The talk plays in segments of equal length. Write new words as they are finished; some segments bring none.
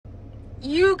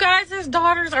You guys'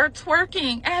 daughters are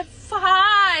twerking at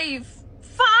 5.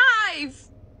 5.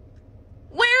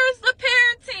 Where's the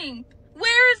parenting?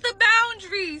 Where's the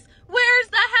boundaries? Where's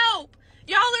the help?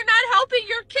 Y'all are not helping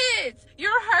your kids.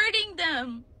 You're hurting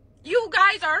them. You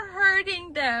guys are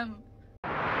hurting them.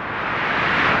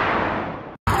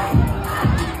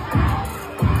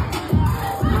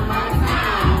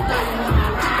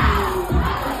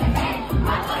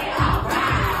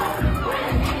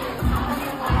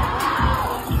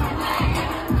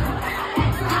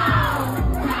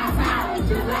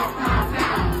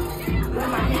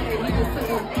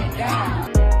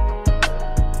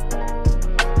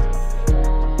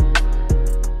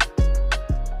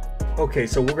 Okay,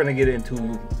 so we're going to get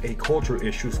into a culture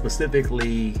issue,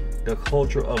 specifically the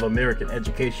culture of American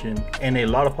education in a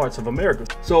lot of parts of America.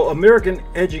 So American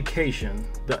education,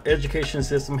 the education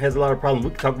system has a lot of problems.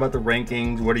 We can talk about the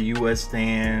rankings, where the US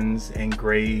stands, and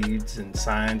grades, and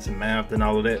science, and math, and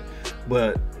all of that,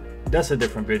 but that's a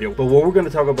different video. But what we're going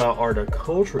to talk about are the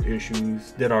cultural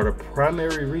issues that are the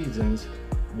primary reasons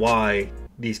why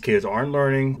these kids aren't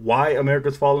learning, why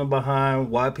America's falling behind,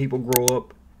 why people grow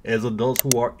up as adults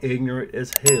who are ignorant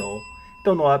as hell,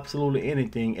 don't know absolutely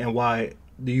anything, and why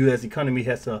the U.S. economy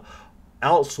has to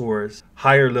outsource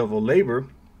higher level labor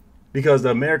because the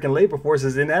American labor force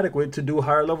is inadequate to do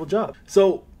higher level jobs.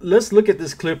 So let's look at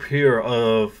this clip here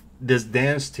of this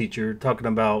dance teacher talking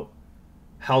about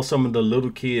how some of the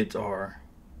little kids are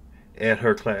at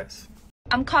her class.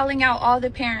 I'm calling out all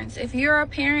the parents. If you're a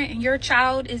parent and your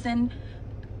child is in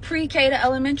pre-K to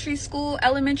elementary school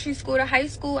to high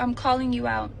school, I'm calling you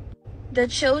out. The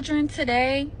children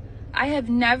today, I have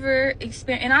never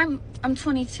experienced, and I'm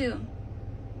 22.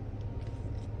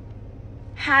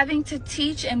 Having to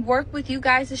teach and work with you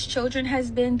guys as children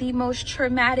has been the most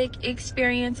traumatic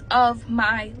experience of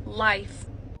my life.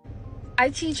 I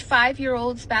teach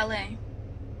 5-year-olds ballet.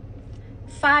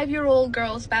 5-year-old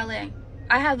girls ballet.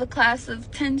 I have a class of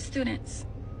 10 students.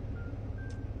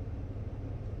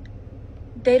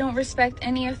 They don't respect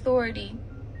any authority.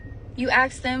 You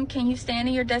ask them, can you stand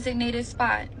in your designated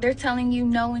spot? They're telling you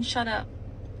no and shut up.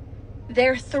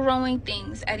 They're throwing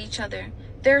things at each other.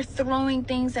 They're throwing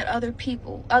things at other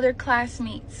people, other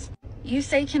classmates. You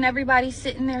say, can everybody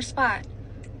sit in their spot?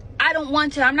 I don't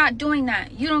want to. I'm not doing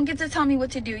that. You don't get to tell me what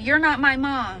to do. You're not my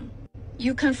mom.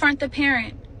 You confront the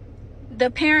parent. The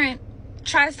parent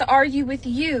tries to argue with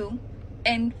you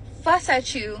and fuss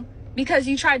at you because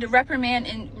you tried to reprimand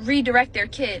and redirect their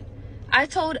kid. I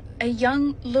told a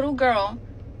young little girl,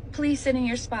 please sit in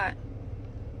your spot.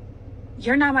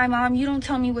 You're not my mom. You don't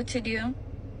tell me what to do.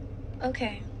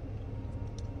 Okay.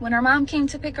 When her mom came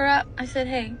to pick her up, I said,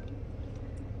 hey,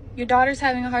 your daughter's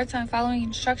having a hard time following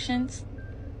instructions.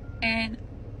 And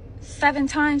 7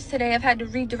 times today, I've had to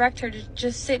redirect her to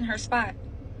just sit in her spot.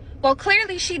 Well,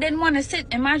 clearly she didn't want to sit.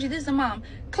 And mind you, this is a mom.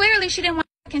 Clearly she didn't want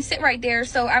can sit right there.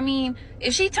 So I mean,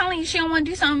 if she telling you she don't want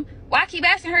to do something, why keep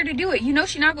asking her to do it? You know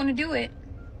she's not going to do it.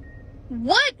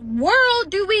 What world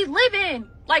do we live in?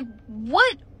 Like,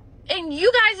 what in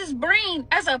you guys' brain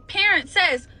as a parent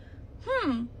says,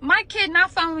 my kid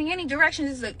not following any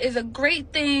directions is a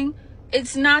great thing.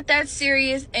 It's not that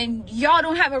serious, and y'all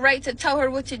don't have a right to tell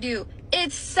her what to do.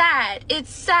 It's sad.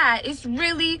 It's sad. It's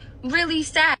really, really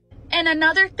sad. And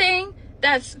another thing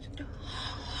that's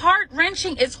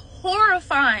heart-wrenching is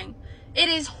horrifying. It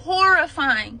is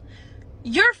horrifying.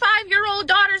 Your 5-year-old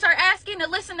daughters are asking to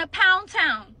listen to Pound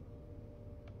Town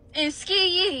and Ski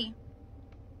Yee.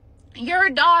 Your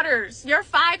daughters, your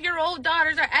 5-year-old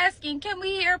daughters are asking, can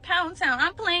we hear Pound Town?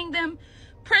 I'm playing them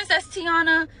Princess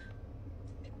Tiana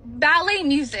ballet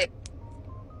music.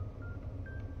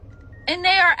 And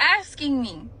they are asking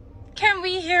me, can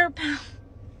we hear Pound?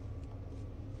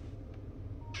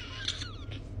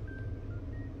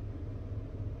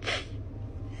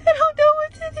 I don't know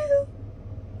what to do.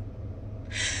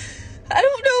 I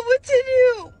don't know what to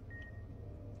do.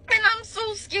 And I'm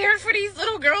so scared for these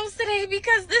little girls today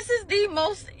because this is the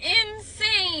most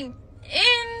insane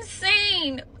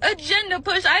agenda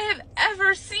push I have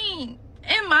ever seen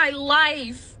in my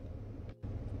life.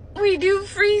 We do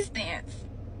freeze dance.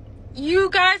 You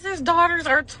guys' daughters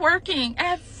are twerking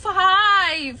at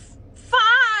 5.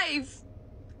 5.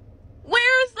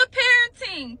 Where's the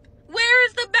parenting?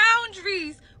 Where's the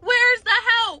boundaries? Where's the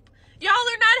help? Y'all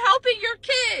are not helping your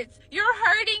kids. You're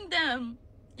hurting them.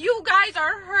 You guys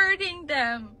are hurting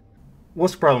them.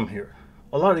 What's the problem here?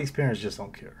 A lot of these parents just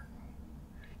don't care.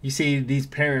 You see, these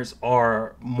parents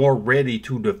are more ready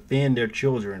to defend their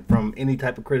children from any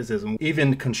type of criticism,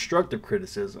 even constructive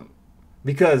criticism,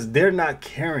 because they're not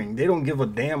caring. They don't give a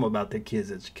damn about their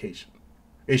kids' education.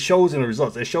 It shows in the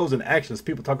results. It shows in actions.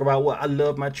 People talk about, well, I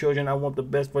love my children. I want the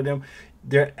best for them.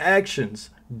 Their actions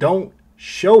don't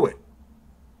show it.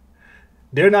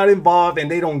 They're not involved and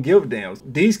they don't give damns.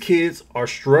 These kids are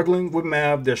struggling with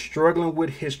math. They're struggling with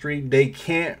history. They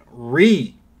can't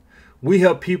read. We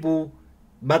have people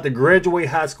about to graduate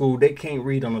high school. They can't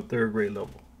read on a 3rd grade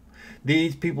level.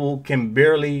 These people can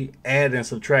barely add and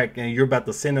subtract, and you're about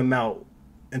to send them out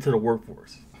into the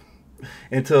workforce,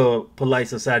 into polite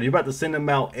society. You're about to send them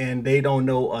out and they don't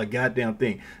know a goddamn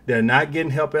thing. They're not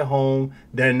getting help at home.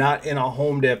 They're not in a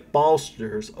home that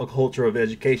fosters a culture of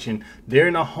education. They're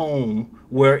in a home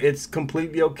where it's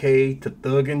completely okay to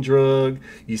thug and drug.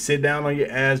 You sit down on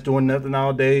your ass doing nothing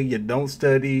all day. You don't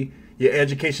study. Your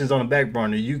education's on the back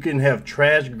burner. You can have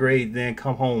trash grades, then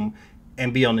come home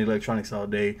and be on the electronics all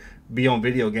day, be on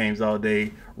video games all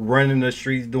day, running the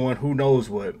streets doing who knows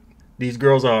what. These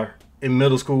girls are in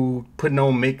middle school putting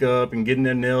on makeup and getting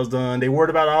their nails done. They worried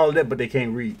about all of that, but they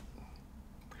can't read.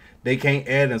 They can't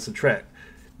add and subtract.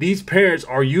 These parents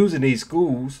are using these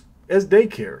schools as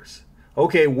daycares.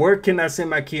 Okay, where can I send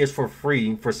my kids for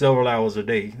free for several hours a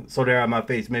day so they're out of my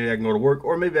face? Maybe I can go to work,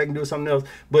 or maybe I can do something else,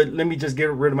 but let me just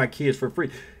get rid of my kids for free.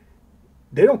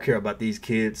 They don't care about these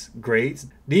kids' grades.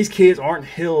 These kids aren't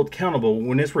held accountable.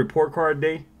 When it's report card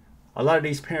day, a lot of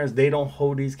these parents, they don't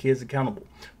hold these kids accountable.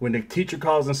 When the teacher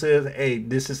calls and says, hey,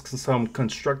 this is some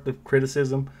constructive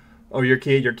criticism of your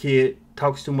kid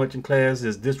talks too much in class,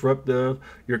 is disruptive,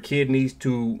 your kid needs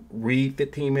to read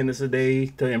 15 minutes a day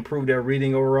to improve their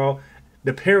reading overall,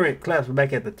 the parent claps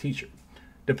back at the teacher.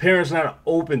 The parent's not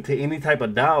open to any type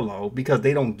of dialogue because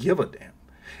they don't give a damn.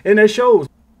 And that shows.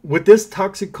 With this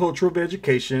toxic culture of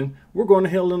education, we're going to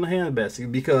hell in the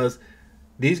handbasket because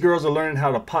these girls are learning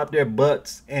how to pop their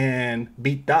butts and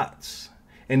beat dots.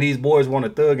 And these boys want to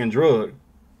thug and drug.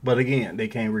 But again, they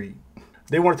can't read.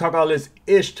 They want to talk all this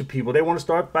ish to people. They want to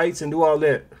start fights and do all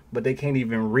that. But they can't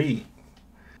even read.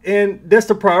 And that's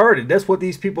the priority. That's what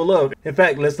these people love. In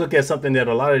fact, let's look at something that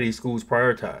a lot of these schools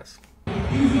prioritize.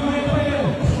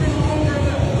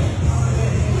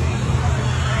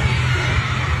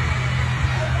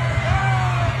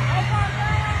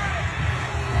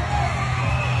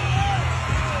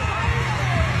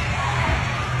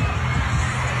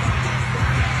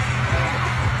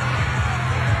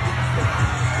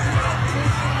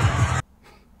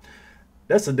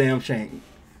 That's a damn shame.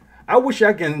 I wish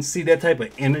I can see that type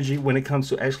of energy when it comes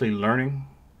to actually learning,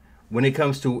 when it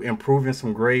comes to improving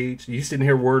some grades. You sitting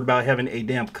here worried about having a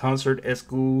damn concert at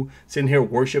school, sitting here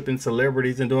worshiping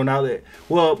celebrities and doing all that.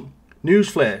 Well,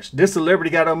 newsflash, this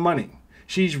celebrity got her money.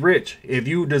 She's rich. If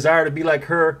you desire to be like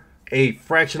her, a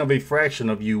fraction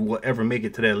of you will ever make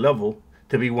it to that level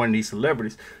to be one of these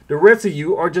celebrities. The rest of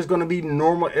you are just going to be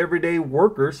normal everyday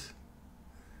workers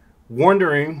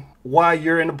wondering why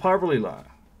you're in the poverty line.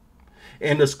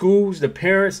 And the schools, the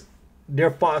parents, they're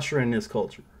fostering this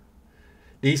culture.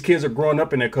 These kids are growing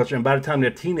up in that culture, and by the time they're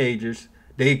teenagers,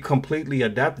 they completely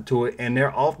adapted to it, and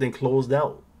they're often closed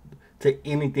out to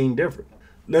anything different.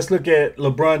 Let's look at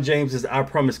LeBron James's I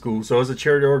Promise School. So it's a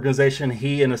charity organization.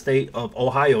 He and the state of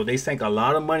Ohio, they sank a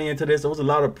lot of money into this. There was a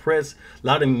lot of press, a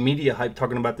lot of media hype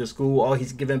talking about this school. Oh,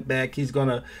 he's giving back. He's going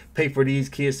to pay for these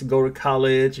kids to go to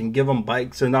college and give them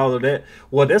bikes and all of that.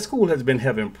 Well, that school has been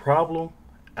having problem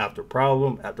after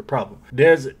problem after problem.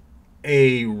 There's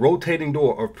a rotating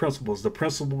door of principals. The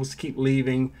principals keep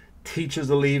leaving. Teachers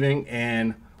are leaving.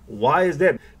 And why is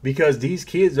that? Because these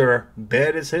kids are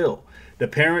bad as hell. The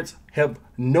parents have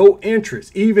no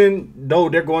interest, even though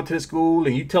they're going to the school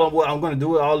and you tell them, well, I'm going to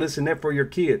do all this and that for your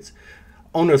kids.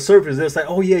 On the surface, they're like,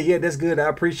 oh, yeah, that's good. I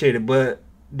appreciate it. But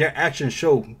their actions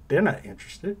show they're not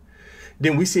interested.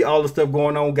 Then we see all the stuff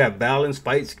going on. Got violence,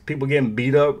 fights, people getting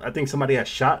beat up. I think somebody got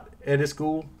shot at his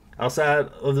school, outside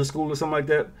of the school or something like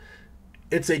that.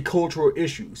 It's a cultural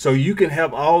issue. So you can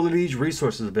have all of these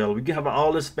resources available. You can have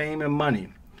all this fame and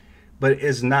money. But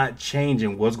it's not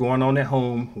changing what's going on at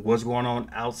home, what's going on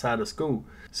outside of school.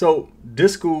 So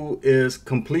this school is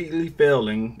completely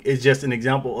failing. It's just an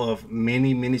example of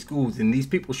many, many schools. And these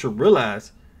people should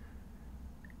realize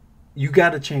you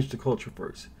got to change the culture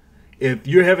first. If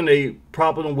you're having a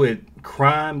problem with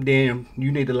crime, then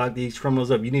you need to lock these criminals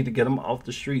up. You need to get them off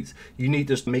the streets. You need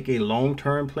to make a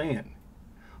long-term plan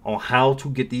on how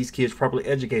to get these kids properly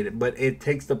educated. But it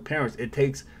takes the parents. It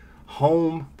takes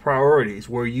home priorities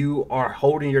where you are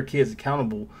holding your kids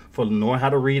accountable for knowing how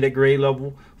to read at grade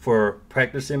level, for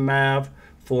practicing math,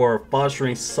 for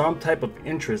fostering some type of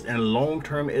interest and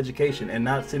long-term education, and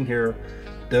not sitting here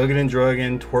thugging and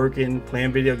drugging, twerking,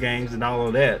 playing video games and all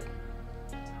of that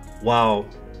while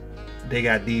they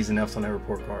got D's and F's on their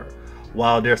report card.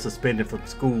 while they're suspended from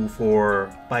school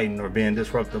for fighting or being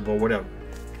disruptive or whatever.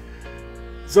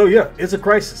 So yeah, it's a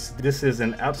crisis. This is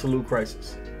an absolute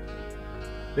crisis.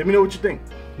 Let me know what you think.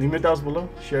 Leave me your thoughts below.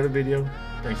 Share the video.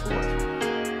 Thanks for watching.